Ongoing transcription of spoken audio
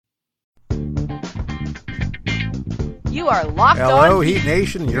You are Locked Hello, On Heat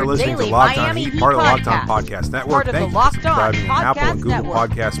Nation. You're your listening to daily Locked On Miami Heat, Heat part of the Locked On podcast. Podcast Network. Part of the Thank you for Locked On subscribing on Apple and Podcast Google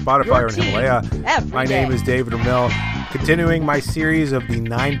Network. Podcasts, Spotify, Your and team Himalaya. every My name day. is David Ramil. Continuing my series of the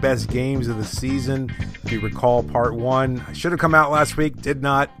 9 best games of the season. If you recall, part 1 should have come out last week, did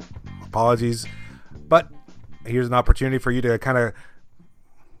not. Apologies. But here's an opportunity for you to kind of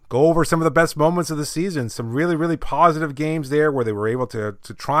go over some of the best moments of the season. Some really, really positive games there where they were able to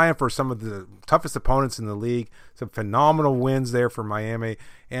triumph for some of the toughest opponents in the league. Some phenomenal wins there for Miami.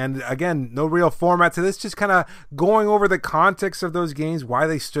 And again, no real format to this, just kind of going over the context of those games, why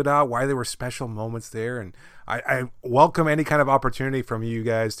they stood out, why they were special moments there. And I welcome any kind of opportunity from you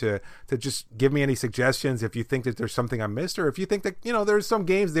guys to just give me any suggestions if you think that there's something I missed, or if you think that, there's some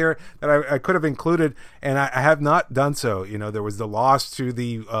games there that I could have included and I have not done so. There was the loss to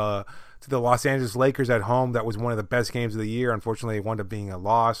the Los Angeles Lakers at home. That was one of the best games of the year. Unfortunately, it wound up being a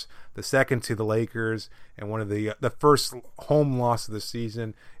loss. The second to the Lakers, and one of the first home loss of the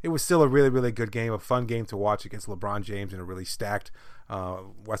season. It was still a really, really good game, a fun game to watch against LeBron James and a really stacked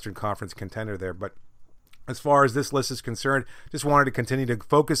Western Conference contender there. But as far as this list is concerned, just wanted to continue to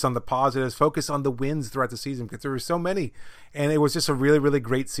focus on the positives, focus on the wins throughout the season, because there were so many. And it was just a really, really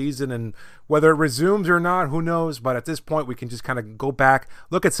great season. And whether it resumes or not, who knows? But at this point, we can just kind of go back,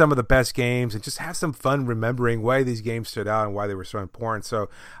 look at some of the best games, and just have some fun remembering why these games stood out and why they were so important. So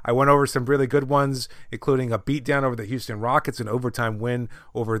I went over some really good ones, including a beatdown over the Houston Rockets, an overtime win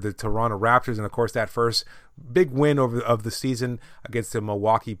over the Toronto Raptors, and of course that first big win of the season against the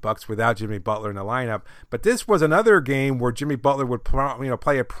Milwaukee Bucks without Jimmy Butler in the lineup. But this was another game where Jimmy Butler would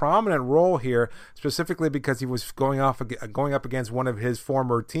play a prominent role here, specifically because he was going up against one of his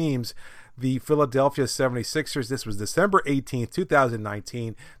former teams, the Philadelphia 76ers. This was December 18th,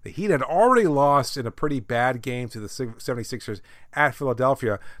 2019. The Heat had already lost in a pretty bad game to the 76ers at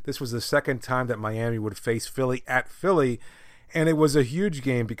Philadelphia. This was the second time that Miami would face Philly at Philly, and it was a huge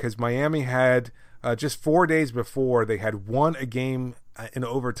game because Miami had just 4 days before, they had won a game in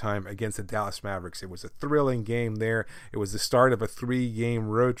overtime against the Dallas Mavericks. It was a thrilling game there. It was the start of a 3-game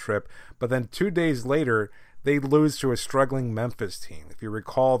road trip. But then 2 days later, they lose to a struggling Memphis team. If you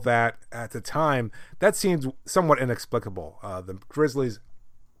recall that at the time, that seemed somewhat inexplicable. The Grizzlies,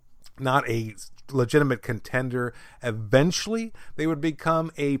 not a legitimate contender. Eventually, they would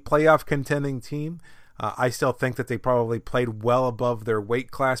become a playoff contending team. I still think that they probably played well above their weight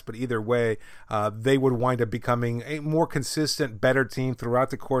class, but either way, they would wind up becoming a more consistent, better team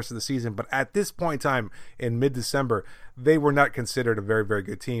throughout the course of the season. But at this point in time, in mid-December, they were not considered a very, very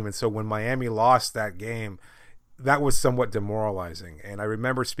good team. And so when Miami lost that game, that was somewhat demoralizing. And I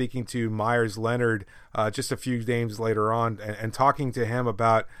remember speaking to Myers Leonard just a few games later on and talking to him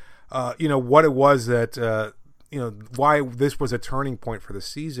about, what it was that why this was a turning point for the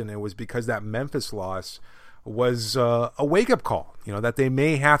season. It was because that Memphis loss was a wake-up call, that they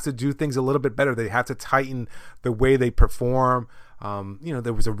may have to do things a little bit better. They have to tighten the way they perform.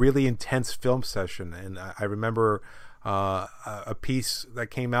 There was a really intense film session, and I remember a piece that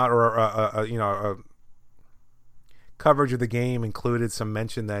came out, or a coverage of the game included some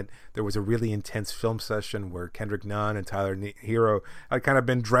mention that there was a really intense film session where Kendrick Nunn and Tyler Hero had kind of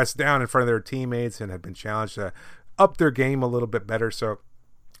been dressed down in front of their teammates and had been challenged to up their game a little bit better. So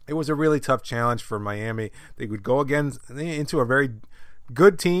it was a really tough challenge for Miami. They would go again into a very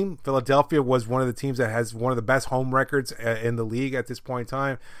good team. Philadelphia was one of the teams that has one of the best home records in the league at this point in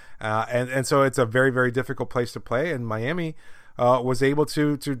time. And so it's a very, very difficult place to play. And Miami was able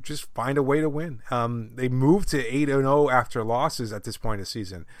to just find a way to win. They moved to 8-0 after losses at this point in the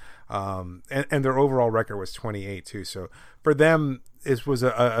season. And their overall record was 28 too. So for them, it was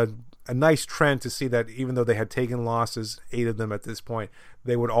a nice trend to see that even though they had taken losses, 8 of them at this point,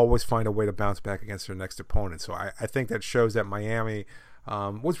 they would always find a way to bounce back against their next opponent. So I think that shows that Miami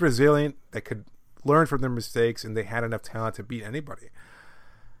was resilient, they could learn from their mistakes, and they had enough talent to beat anybody.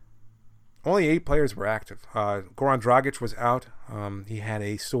 Only 8 players were active. Goran Dragic was out. He had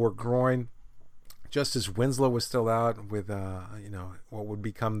a sore groin. Justice Winslow was still out with, what would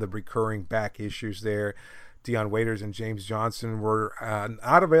become the recurring back issues there. Dion Waiters and James Johnson were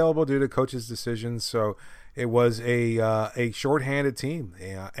not available due to coach's decisions. So it was a shorthanded team,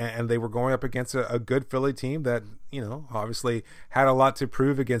 and they were going up against a good Philly team that, obviously had a lot to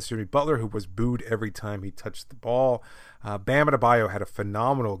prove against Jimmy Butler, who was booed every time he touched the ball. Bam Adebayo had a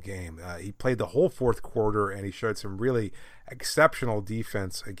phenomenal game. He played the whole fourth quarter, and he showed some really exceptional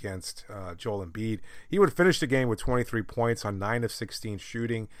defense against Joel Embiid. He would finish the game with 23 points on 9 of 16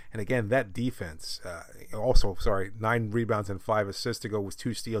 shooting. And again, that defense, 9 rebounds and 5 assists to go with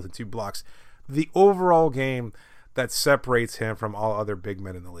 2 steals and 2 blocks. The overall game, that separates him from all other big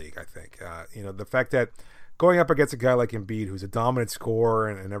men in the league, I think. The fact that going up against a guy like Embiid, who's a dominant scorer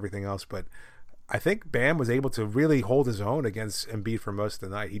and everything else, but I think Bam was able to really hold his own against Embiid for most of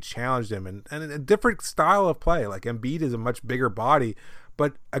the night. He challenged him and a different style of play. Like Embiid is a much bigger body,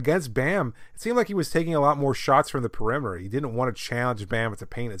 but against Bam, it seemed like he was taking a lot more shots from the perimeter. He didn't want to challenge Bam at the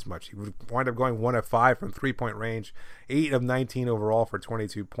paint as much. He would wind up going 1 of 5 from 3-point range, 8 of 19 overall for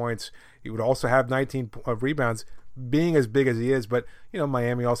 22 points. He would also have 19 rebounds, being as big as he is, but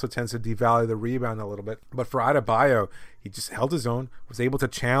Miami also tends to devalue the rebound a little bit. But for Adebayo, he just held his own, was able to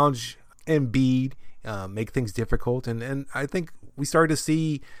challenge Embiid, make things difficult, and I think we started to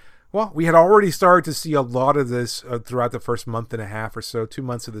see. Well, we had already started to see a lot of this throughout the first month and a half or so, 2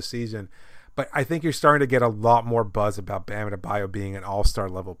 months of the season. But I think you're starting to get a lot more buzz about Bam Adebayo being an all-star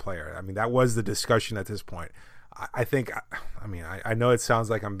level player. I mean, that was the discussion at this point. I know it sounds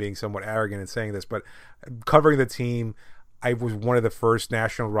like I'm being somewhat arrogant in saying this, but covering the team, I was one of the first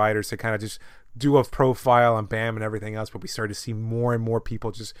national writers to kind of just do a profile on Bam and everything else. But we started to see more and more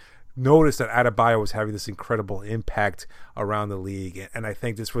people just noticed that Adebayo was having this incredible impact around the league. And I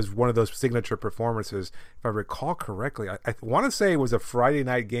think this was one of those signature performances. If I recall correctly, I want to say it was a Friday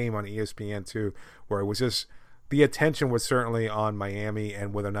night game on ESPN too, where it was just the attention was certainly on Miami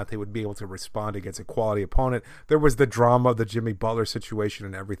and whether or not they would be able to respond against a quality opponent. There was the drama of the Jimmy Butler situation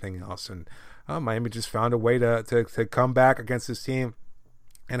and everything else. And Miami just found a way to come back against this team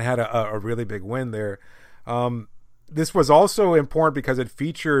and had a really big win there. This was also important because it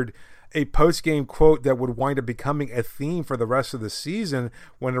featured a post-game quote that would wind up becoming a theme for the rest of the season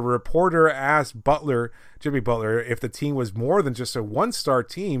when a reporter asked Jimmy Butler, if the team was more than just a one-star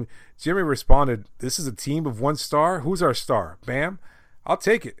team. Jimmy responded, "This is a team of one star? Who's our star? Bam? I'll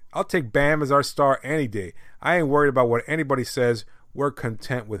take it. I'll take Bam as our star any day. I ain't worried about what anybody says. We're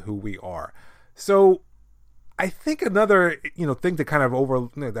content with who we are." So I think another thing to kind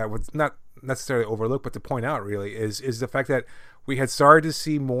of that was not necessarily overlook, but to point out really is the fact that we had started to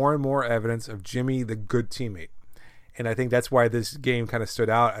see more and more evidence of Jimmy the good teammate. And I think that's why this game kind of stood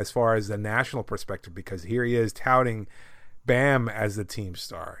out as far as the national perspective, because here he is touting Bam as the team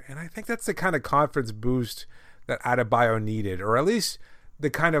star. And I think that's the kind of confidence boost that Adebayo needed, or at least the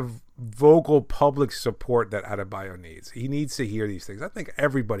kind of vocal public support that Adebayo needs. He needs to hear these things. I think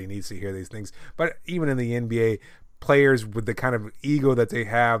everybody needs to hear these things. But even in the NBA, players with the kind of ego that they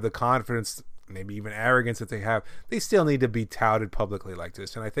have, the confidence, maybe even arrogance that they have, they still need to be touted publicly like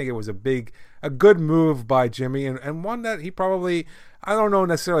this. And I think it was a good move by Jimmy, and one that he probably, I don't know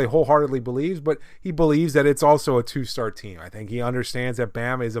necessarily wholeheartedly believes, but he believes that it's also a two-star team. I think he understands that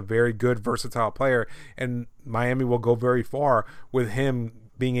Bam is a very good, versatile player, and Miami will go very far with him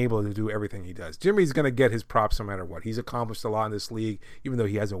being able to do everything he does. Jimmy's going to get his props no matter what. He's accomplished a lot in this league, even though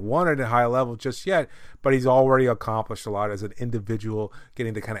he hasn't won at a high level just yet, but he's already accomplished a lot as an individual,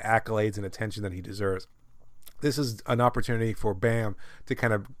 getting the kind of accolades and attention that he deserves. This is an opportunity for Bam to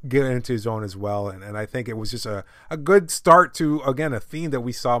kind of get into his own as well, and I think it was just a good start to, again, a theme that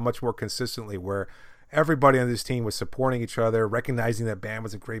we saw much more consistently, where everybody on this team was supporting each other, recognizing that Bam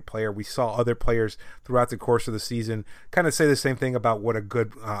was a great player. We saw other players throughout the course of the season kind of say the same thing about what a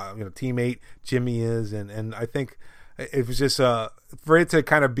good teammate Jimmy is, and I think it was just for it to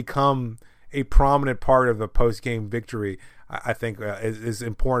kind of become a prominent part of the post-game victory, I think is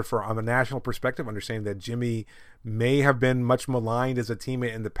important for, on the national perspective, understanding that Jimmy may have been much maligned as a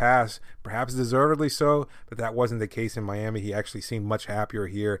teammate in the past, perhaps deservedly so, but that wasn't the case in Miami. He actually seemed much happier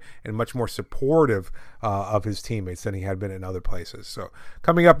here and much more supportive of his teammates than he had been in other places. So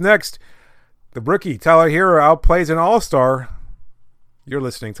coming up next, the rookie Tyler Herro outplays an all-star. You're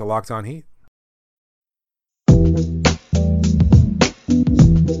listening to Locked On Heat.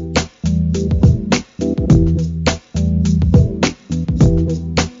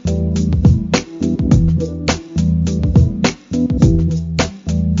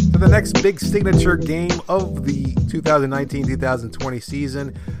 Next big signature game of the 2019-2020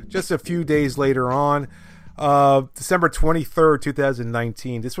 season, just a few days later on, December 23rd,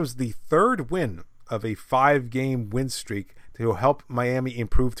 2019. This was the third win of a 5-game win streak to help Miami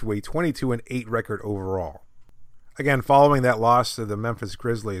improve to a 22-8 record overall. Again, following that loss to the Memphis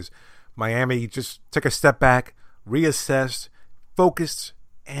Grizzlies, Miami just took a step back, reassessed, focused,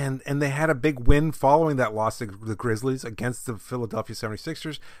 and they had a big win following that loss to the Grizzlies against the Philadelphia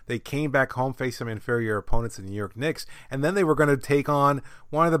 76ers. They came back home, faced some inferior opponents in the New York Knicks, and then they were going to take on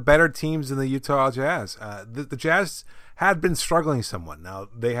one of the better teams in the Utah Jazz. The Jazz had been struggling somewhat. Now,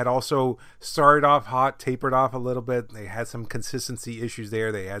 they had also started off hot, tapered off a little bit. They had some consistency issues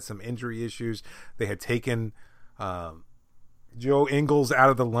there. They had some injury issues. They had taken Joe Ingles out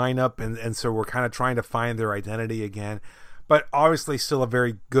of the lineup, and so we're kind of trying to find their identity again. But obviously still a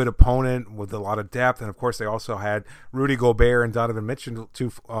very good opponent with a lot of depth. And, of course, they also had Rudy Gobert and Donovan Mitchell,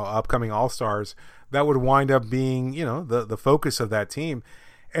 two upcoming All-Stars, that would wind up being, the focus of that team.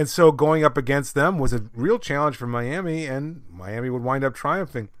 And so going up against them was a real challenge for Miami, and Miami would wind up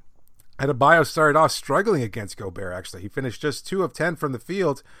triumphing. Adebayo started off struggling against Gobert, actually. He finished just 2 of 10 from the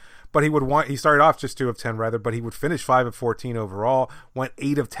field, but he started off just 2 of 10 rather, but he would finish 5 of 14 overall, went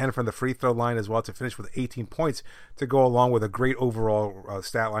 8 of 10 from the free throw line as well to finish with 18 points to go along with a great overall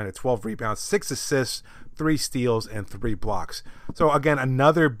stat line of 12 rebounds, 6 assists, 3 steals, and 3 blocks. So again,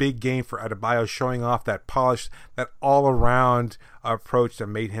 another big game for Adebayo, showing off that polished, that all-around approach that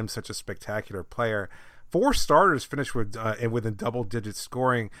made him such a spectacular player. 4 starters finished within double-digit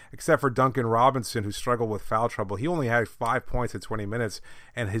scoring, except for Duncan Robinson, who struggled with foul trouble. He only had 5 points in 20 minutes,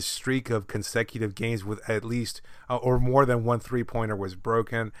 and his streak of consecutive games with at least or more than 1 3-pointer was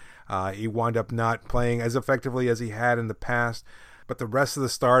broken. He wound up not playing as effectively as he had in the past, but the rest of the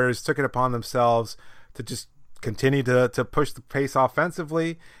starters took it upon themselves to just continue to push the pace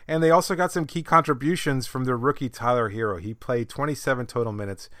offensively, and they also got some key contributions from their rookie Tyler Hero. He played 27 total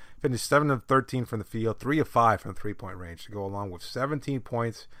minutes, finished 7 of 13 from the field, 3 of 5 from 3-point range to go along with 17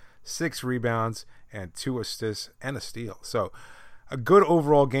 points, 6 rebounds, and 2 assists and a steal. So a good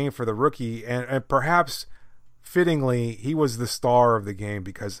overall game for the rookie, and perhaps fittingly, he was the star of the game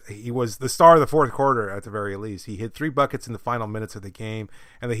because he was the star of the fourth quarter at the very least. He hit 3 buckets in the final minutes of the game,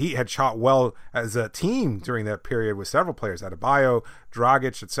 and the Heat had shot well as a team during that period with several players, Adebayo,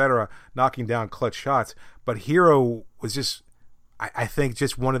 Dragic, etc., knocking down clutch shots. But Hero was just, I think,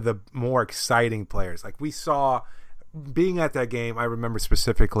 just one of the more exciting players. Like we saw being at that game, I remember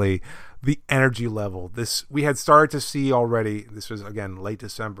specifically the energy level. We had started to see already, this was, again, late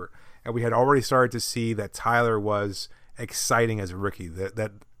December, and we had already started to see that Tyler was exciting as a rookie,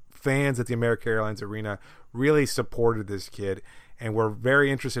 that fans at the American Airlines Arena really supported this kid and were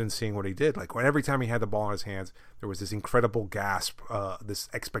very interested in seeing what he did. Like every time he had the ball in his hands, there was this incredible gasp, this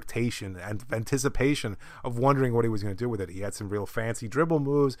expectation and anticipation of wondering what he was going to do with it. He had some real fancy dribble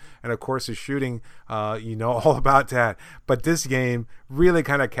moves, and of course his shooting, all about that. But this game really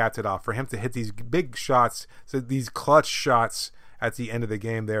kind of capped it off for him to hit these big shots, so these clutch shots at the end of the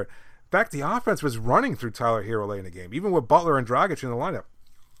game there. In fact, the offense was running through Tyler Hero late in the game, even with Butler and Dragic in the lineup.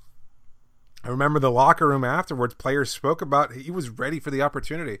 I remember the locker room afterwards, players spoke about he was ready for the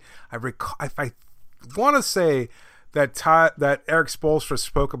opportunity. I want to say that that Eric Spoelstra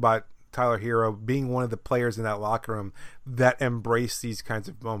spoke about Tyler Hero being one of the players in that locker room that embraced these kinds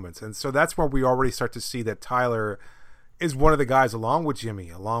of moments. And so that's where we already start to see that Tyler is one of the guys, along with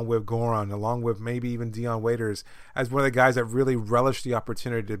Jimmy, along with Goran, along with maybe even Dion Waiters, as one of the guys that really relished the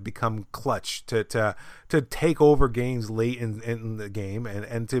opportunity to become clutch, to take over games late in the game,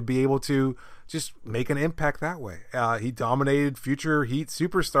 and to be able to just make an impact that way. He dominated future Heat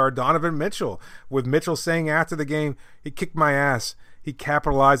superstar Donovan Mitchell, with Mitchell saying after the game, he kicked my ass. He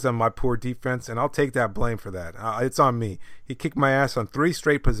capitalized on my poor defense, and I'll take that blame for that. It's on me. He kicked my ass on 3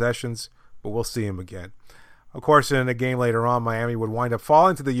 straight possessions, but we'll see him again. Of course, in a game later on, Miami would wind up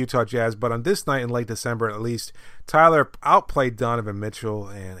falling to the Utah Jazz, but on this night in late December at least, Tyler outplayed Donovan Mitchell,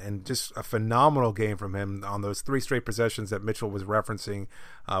 and just a phenomenal game from him on those 3 straight possessions that Mitchell was referencing,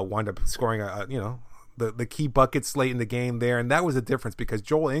 wind up scoring the key buckets late in the game there, and that was the difference because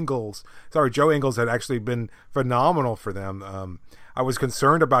Joe Ingles had actually been phenomenal for them. I was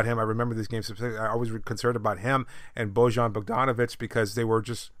concerned about him. I remember this game specifically. I was concerned about him and Bojan Bogdanovic because they were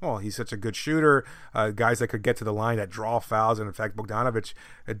just, he's such a good shooter, guys that could get to the line, that draw fouls. And in fact, Bogdanovic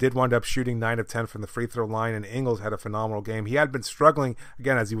did wind up shooting 9 of 10 from the free throw line, and Ingles had a phenomenal game. He had been struggling,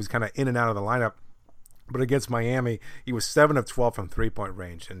 again, as he was kind of in and out of the lineup. But against Miami, he was 7 of 12 from 3-point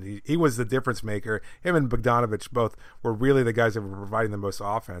range, and he was the difference maker. Him and Bogdanovic both were really the guys that were providing the most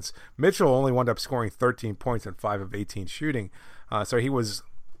offense. Mitchell only wound up scoring 13 points and 5 of 18 shooting, so he was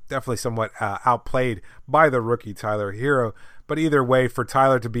definitely somewhat outplayed by the rookie Tyler Hero. But either way, for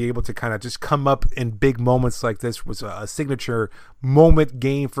Tyler to be able to kind of just come up in big moments like this was a signature moment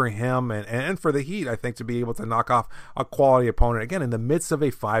game for him and for the Heat, I think, to be able to knock off a quality opponent, again, in the midst of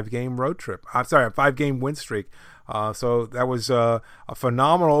a 5-game road trip. a 5-game win streak. So that was a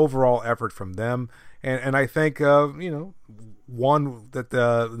phenomenal overall effort from them. And I think, one, that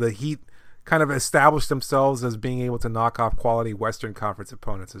the Heat kind of established themselves as being able to knock off quality Western Conference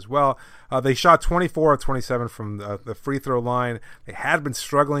opponents as well. They shot 24 of 27 from the free throw line. They had been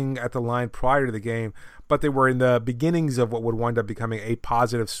struggling at the line prior to the game, but they were in the beginnings of what would wind up becoming a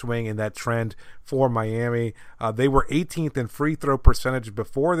positive swing in that trend for Miami. They were 18th in free throw percentage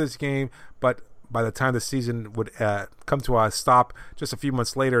before this game, but by the time the season would come to a stop just a few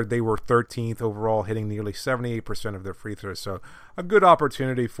months later, they were 13th overall, hitting nearly 78% of their free throws. So a good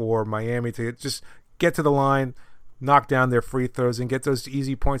opportunity for Miami to just get to the line, knock down their free throws, and get those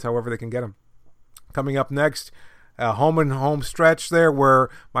easy points however they can get them. Coming up next, a home stretch there where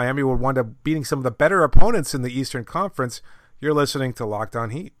Miami will wind up beating some of the better opponents in the Eastern Conference. You're listening to Locked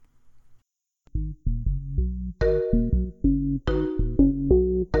On Heat.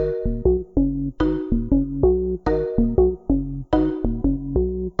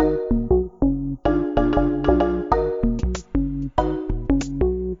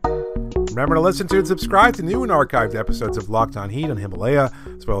 Remember to listen to and subscribe to new and archived episodes of Locked On Heat on Himalaya,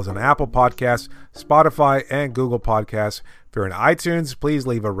 as well as on Apple Podcasts, Spotify, and Google Podcasts. If you're in iTunes, please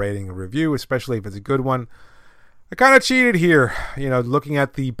leave a rating and review, especially if it's a good one. I kind of cheated here, looking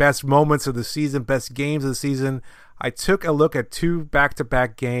at the best moments of the season, best games of the season. I took a look at 2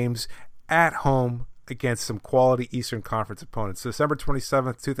 back-to-back games at home against some quality Eastern Conference opponents. December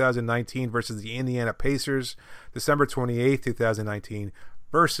 27th, 2019 versus the Indiana Pacers. December 28th, 2019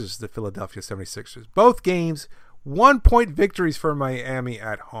 versus the Philadelphia 76ers. Both games, 1-point victories for Miami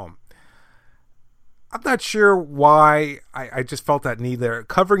at home. I'm not sure why I just felt that need there.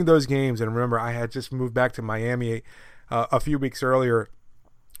 Covering those games, and remember, I had just moved back to Miami a few weeks earlier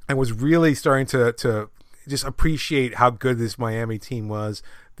and was really starting to just appreciate how good this Miami team was.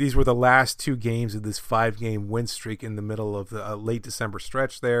 These were the last 2 games of this 5-game win streak in the middle of the late December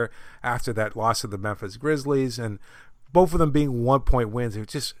stretch there after that loss to the Memphis Grizzlies, and both of them being 1-point wins. It was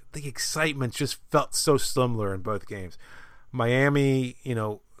just, the excitement just felt so similar in both games. Miami,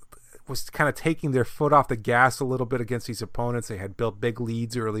 was kind of taking their foot off the gas a little bit against these opponents. They had built big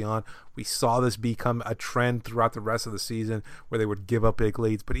leads early on. We saw this become a trend throughout the rest of the season where they would give up big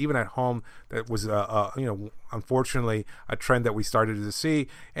leads. But even at home, that was, unfortunately, a trend that we started to see.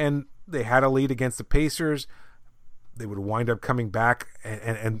 And they had a lead against the Pacers. They would wind up coming back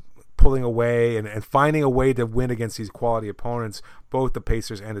and pulling away and finding a way to win against these quality opponents, both the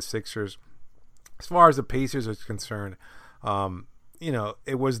Pacers and the Sixers. As far as the Pacers are concerned,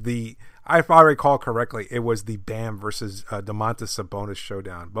 it was if I recall correctly, it was the Bam versus Domantas Sabonis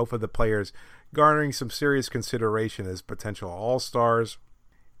showdown. Both of the players garnering some serious consideration as potential all-stars.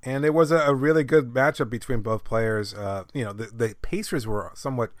 And it was a really good matchup between both players. The Pacers were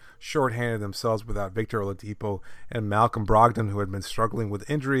somewhat shorthanded themselves without Victor Oladipo and Malcolm Brogdon, who had been struggling with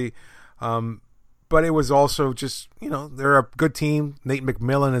injury. But it was also just, they're a good team. Nate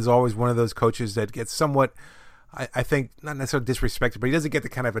McMillan is always one of those coaches that gets somewhat, I think, not necessarily disrespected, but he doesn't get the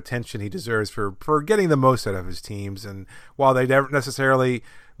kind of attention he deserves for getting the most out of his teams. And while they never necessarily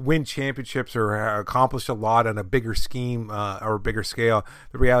win championships or accomplish a lot on a bigger scheme or a bigger scale,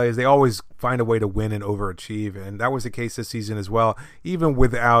 the reality is they always find a way to win and overachieve. And that was the case this season as well, even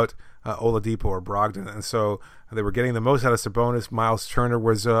without Oladipo or Brogdon. And so they were getting the most out of Sabonis. Miles Turner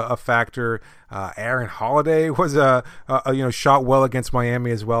was a factor. Aaron Holiday was shot well against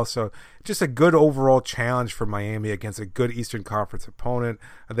Miami as well. So just a good overall challenge for Miami against a good Eastern Conference opponent.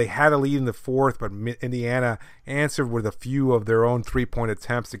 They had a lead in the fourth, but Indiana answered with a few of their own 3-point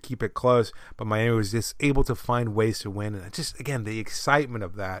attempts to keep it close. But Miami was just able to find ways to win. And just, again, the excitement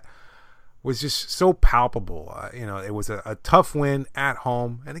of that was just so palpable. It was a tough win at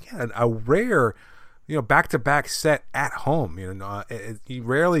home. And again, a rare back-to-back set at home. You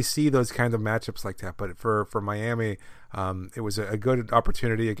rarely see those kinds of matchups like that. But for Miami, it was a good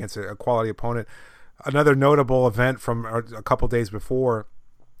opportunity against a quality opponent. Another notable event from a couple days before,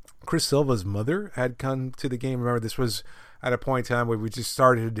 Chris Silva's mother had come to the game. Remember, this was at a point in time where we just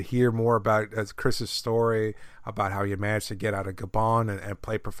started to hear more about Chris's story, about how he had managed to get out of Gabon and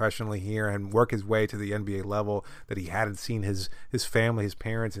play professionally here and work his way to the NBA level, that he hadn't seen his family, his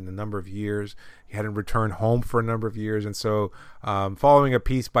parents, in a number of years. He hadn't returned home for a number of years. And so following a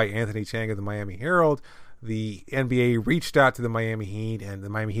piece by Anthony Chang of the Miami Herald, the NBA reached out to the Miami Heat, and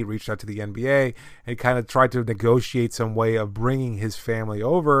the Miami Heat reached out to the NBA and kind of tried to negotiate some way of bringing his family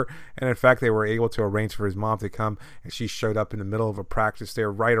over. And in fact, they were able to arrange for his mom to come, and she showed up in the middle of a practice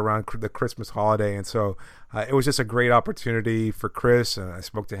there right around the Christmas holiday. And so it was just a great opportunity for Chris. And I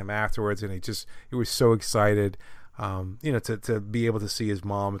spoke to him afterwards, and he was so excited, to be able to see his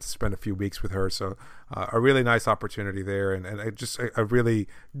mom and to spend a few weeks with her. So a really nice opportunity there, and just a really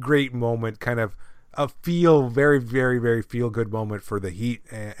great moment, kind of a very, very, very feel-good moment for the Heat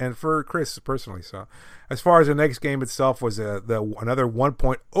and for Chris personally. So as far as the next game itself was another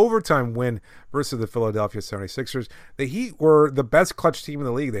 1-point overtime win versus the Philadelphia 76ers. The Heat were the best clutch team in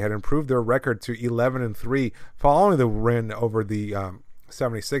the league. They had improved their record to 11-3 following the win over the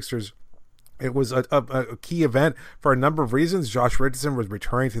 76ers. It was a key event for a number of reasons. Josh Richardson was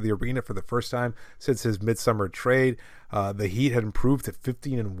returning to the arena for the first time since his midsummer trade. The Heat had improved to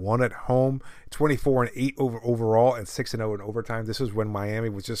 15-1 at home, 24-8 overall, and 6-0 in overtime. This was when Miami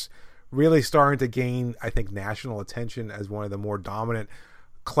was just really starting to gain, I think, national attention as one of the more dominant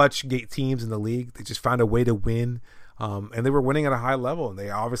clutch teams in the league. They just found a way to win. And they were winning at a high level, and they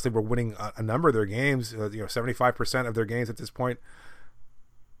obviously were winning a number of their games, 75% of their games at this point.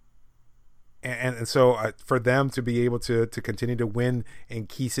 And so for them to be able to continue to win in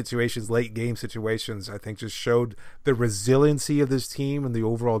key situations, late game situations, I think just showed the resiliency of this team and the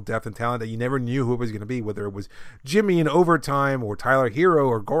overall depth and talent that you never knew who it was going to be, whether it was Jimmy in overtime or Tyler Hero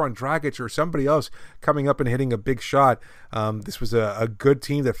or Goran Dragic or somebody else coming up and hitting a big shot. This was a good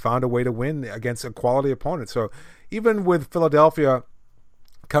team that found a way to win against a quality opponent. So even with Philadelphia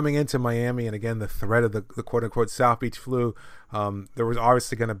coming into Miami, and again, the threat of the quote-unquote South Beach flu, there was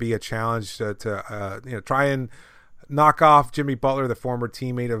obviously going to be a challenge to try and knock off Jimmy Butler, the former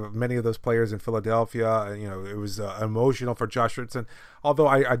teammate of many of those players in Philadelphia. It was emotional for Josh Richardson, although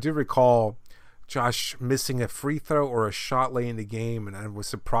I do recall Josh missing a free throw or a shot late in the game, and I was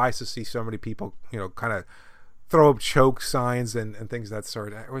surprised to see so many people, kind of throw up choke signs and things of that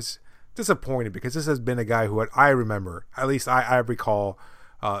sort. It was disappointing because this has been a guy who I remember, at least I recall,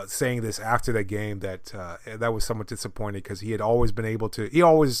 saying this after that game, that was somewhat disappointing because he had always been able to, he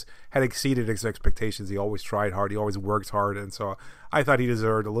always had exceeded his expectations. He always tried hard. He always worked hard. And so I thought he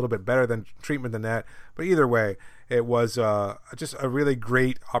deserved a little bit better than treatment than that. But either way, it was just a really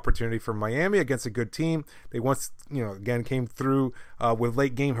great opportunity for Miami against a good team. They again came through with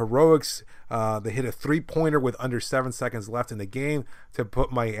late game heroics. They hit a 3-pointer with under 7 seconds left in the game to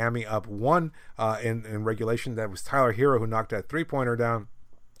put Miami up 1 in regulation. That was Tyler Hero who knocked that 3-pointer down.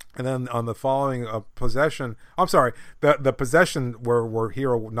 And then on the following possession, the possession where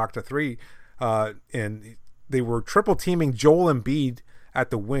Hero knocked a 3, and they were triple teaming Joel Embiid at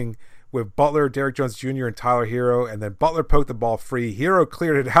the wing with Butler, Derrick Jones Jr., and Tyler Hero, and then Butler poked the ball free. Hero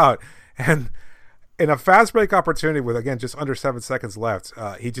cleared it out, and in a fast break opportunity with, again, just under 7 seconds left,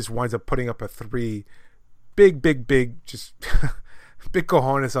 he just winds up putting up a 3. Big, just big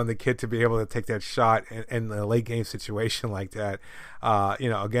cojones on the kid to be able to take that shot in a late game situation like that.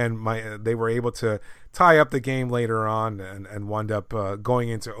 Again, they were able to tie up the game later on and wound up going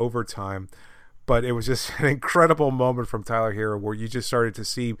into overtime. But it was just an incredible moment from Tyler Hero where you just started to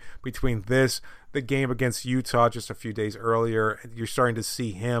see between the game against Utah just a few days earlier, you're starting to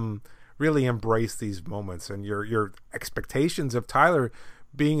see him really embrace these moments, and your expectations of Tyler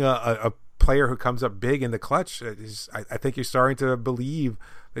being a player who comes up big in the clutch. I think you're starting to believe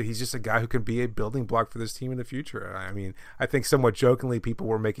that he's just a guy who can be a building block for this team in the future. I mean, I think somewhat jokingly people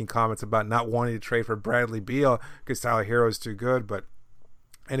were making comments about not wanting to trade for Bradley Beal because Tyler Hero is too good. But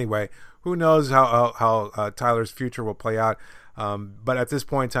anyway, who knows how Tyler's future will play out. But at this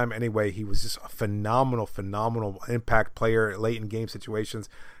point in time, anyway, he was just a phenomenal impact player late in game situations.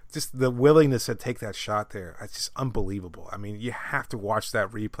 Just the willingness to take that shot there, it's just unbelievable. I mean, you have to watch that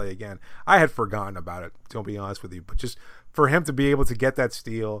replay again. I had forgotten about it, to be honest with you. But just for him to be able to get that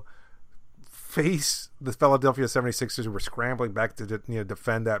steal, face the Philadelphia 76ers who were scrambling back to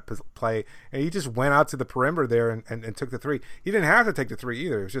defend that play, and he just went out to the perimeter there and took the 3. He didn't have to take the 3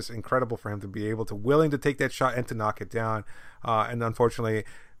 either. It was just incredible for him to be able to willing to take that shot and to knock it down. And unfortunately,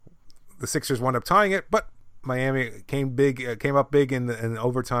 the Sixers wound up tying it, but Miami came up big in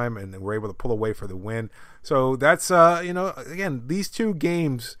overtime and were able to pull away for the win. So that's again, these 2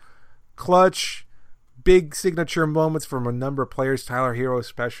 games, clutch, big signature moments from a number of players, Tyler Hero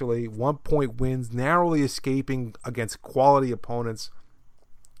especially, 1-point wins, narrowly escaping against quality opponents,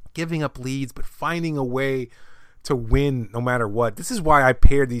 giving up leads, but finding a way to win no matter what. This is why I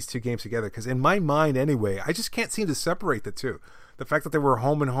paired these 2 games together, because in my mind anyway, I just can't seem to separate the 2. The fact that they were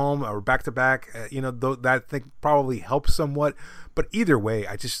home and home or back-to-back, that I think probably helped somewhat. But either way,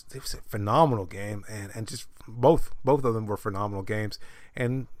 it was a phenomenal game, and just both of them were phenomenal games,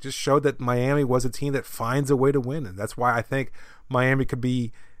 and just showed that Miami was a team that finds a way to win, and that's why I think Miami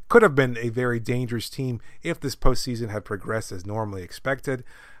could have been a very dangerous team if this postseason had progressed as normally expected.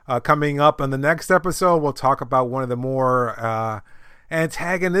 Coming up on the next episode, we'll talk about one of the more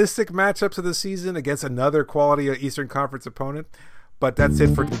antagonistic matchups of the season against another quality Eastern Conference opponent. But that's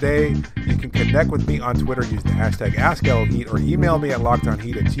it for today. You can connect with me on Twitter using the hashtag AskLHeat or email me at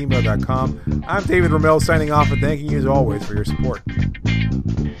lockdownheat@gmail.com. I'm David Ramil signing off and thanking you as always for your support.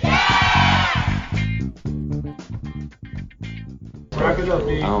 Wrap it up,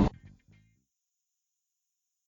 Dave.